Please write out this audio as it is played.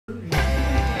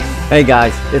Hey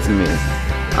guys, it's me.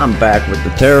 I'm back with the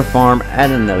Terrafarm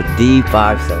and the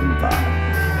D575.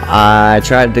 I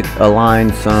tried to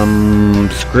align some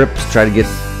scripts, try to get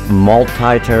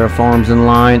multi-terraforms in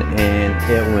line, and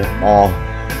it went all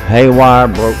haywire,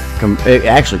 it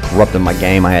actually corrupted my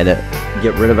game. I had to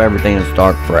get rid of everything and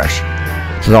start fresh.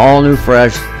 So all new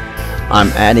fresh. I'm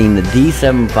adding the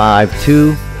D75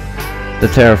 to the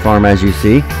Terrafarm, as you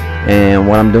see. And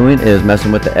what I'm doing is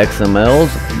messing with the XMLs.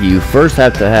 You first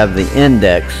have to have the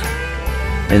index,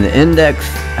 and the index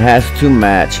has to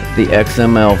match the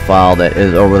XML file that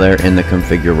is over there in the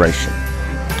configuration.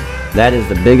 That is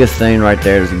the biggest thing right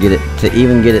there, is to get it to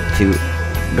even get it to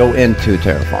go into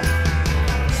Terrafarm.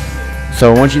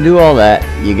 So once you do all that,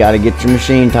 you got to get your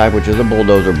machine type, which is a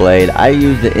bulldozer blade. I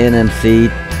used the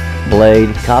NMC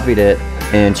blade, copied it,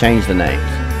 and changed the names.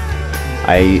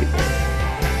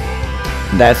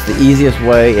 That's the easiest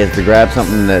way, is to grab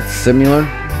something that's similar,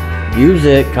 use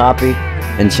it, copy,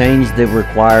 and change the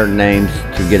required names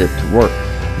to get it to work.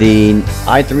 The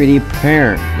i3D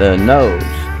parent, the nodes,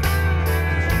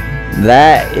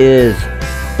 that is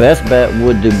best bet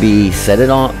would to be set it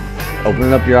on,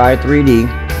 open up your i3D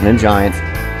and Giants,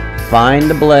 find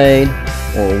the blade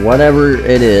or whatever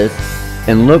it is,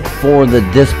 and look for the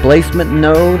displacement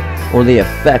node or the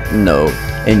effect node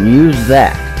and use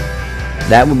that.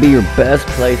 That would be your best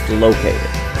place to locate it.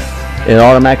 It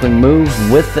automatically moves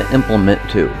with the implement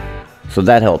too, so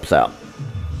that helps out.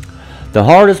 The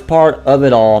hardest part of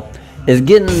it all is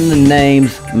getting the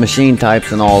names, machine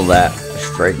types, and all that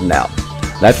straightened out.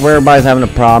 That's where everybody's having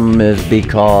a problem, is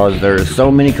because there's so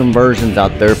many conversions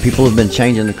out there. People have been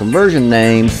changing the conversion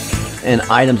names and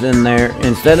items in there.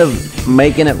 Instead of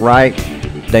making it right,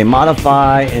 they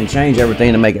modify and change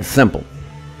everything to make it simple,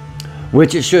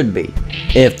 which it should be.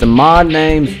 If the mod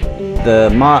names,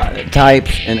 the mod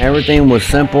types, and everything was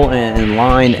simple and in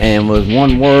line and was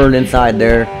one word inside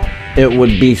there, it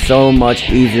would be so much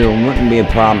easier and wouldn't be a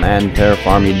problem adding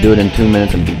Terrafarm. You'd do it in 2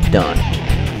 minutes and be done.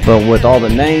 But with all the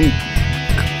names,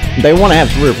 they want to have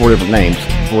 3 or 4 different names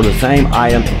for the same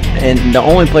item, and the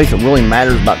only place that really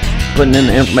matters about putting in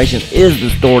the information is the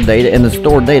stored data, and the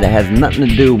stored data has nothing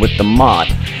to do with the mod.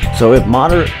 So if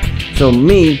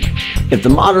if the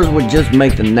modders would just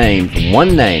make the names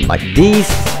one name, like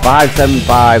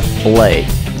D575 Blade,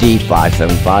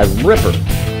 D575 Ripper,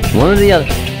 one or the other,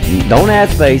 don't add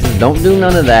spaces, don't do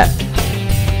none of that,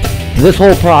 this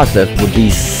whole process would be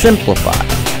simplified.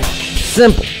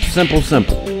 Simple.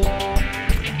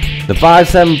 The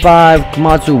 575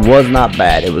 Komatsu was not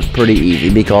bad. It was pretty easy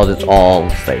because it's all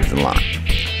stays in line.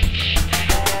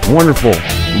 Wonderful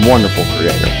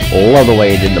creator. Love the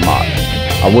way he did the mod.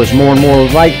 I wish more and more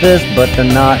was like this, but they're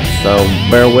not, so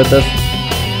bear with us.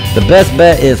 The best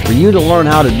bet is for you to learn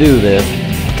how to do this.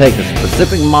 Take a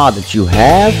specific mod that you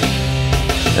have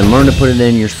and learn to put it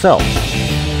in yourself.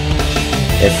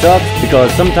 It sucks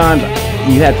because sometimes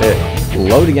you have to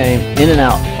load the game in and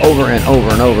out over and over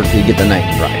and over until you get the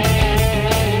names right.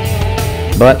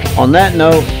 But on that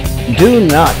note, do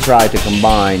not try to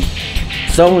combine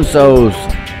so-and-so's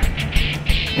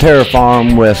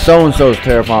Terrafarm with so-and-so's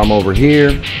Terrafarm over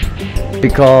here,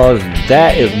 because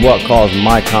that is what caused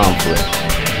my conflict.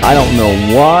 I don't know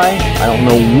why, I don't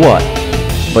know what,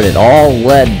 but it all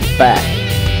led back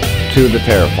to the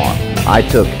Terrafarm. I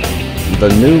took the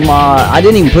new mod, I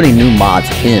didn't even put any new mods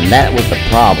in, that was the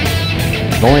problem.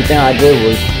 The only thing I did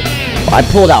was, I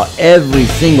pulled out every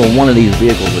single one of these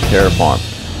vehicles with Terrafarm.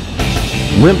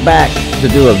 Went back to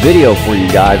do a video for you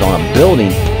guys on a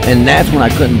building, and that's when I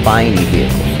couldn't buy any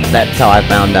vehicles. That's how I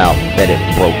found out that it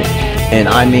broke it. And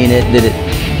I mean, it did it,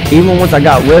 even once I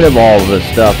got rid of all of this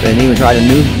stuff and even tried a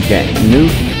new game,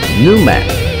 new map,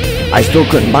 I still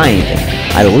couldn't buy anything.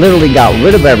 I literally got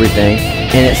rid of everything,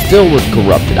 and it still was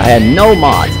corrupted. I had no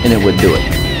mods, and it would do it.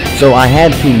 So I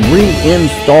had to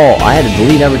reinstall. I had to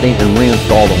delete everything and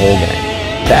reinstall the whole game.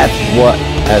 That's what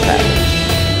has happened.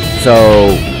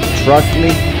 So trust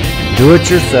me, do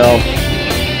it yourself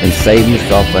and save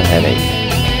yourself a headache.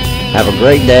 Have a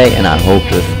great day, and I hope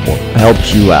this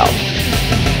helps you out.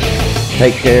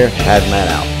 Take care. Hazmat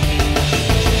out.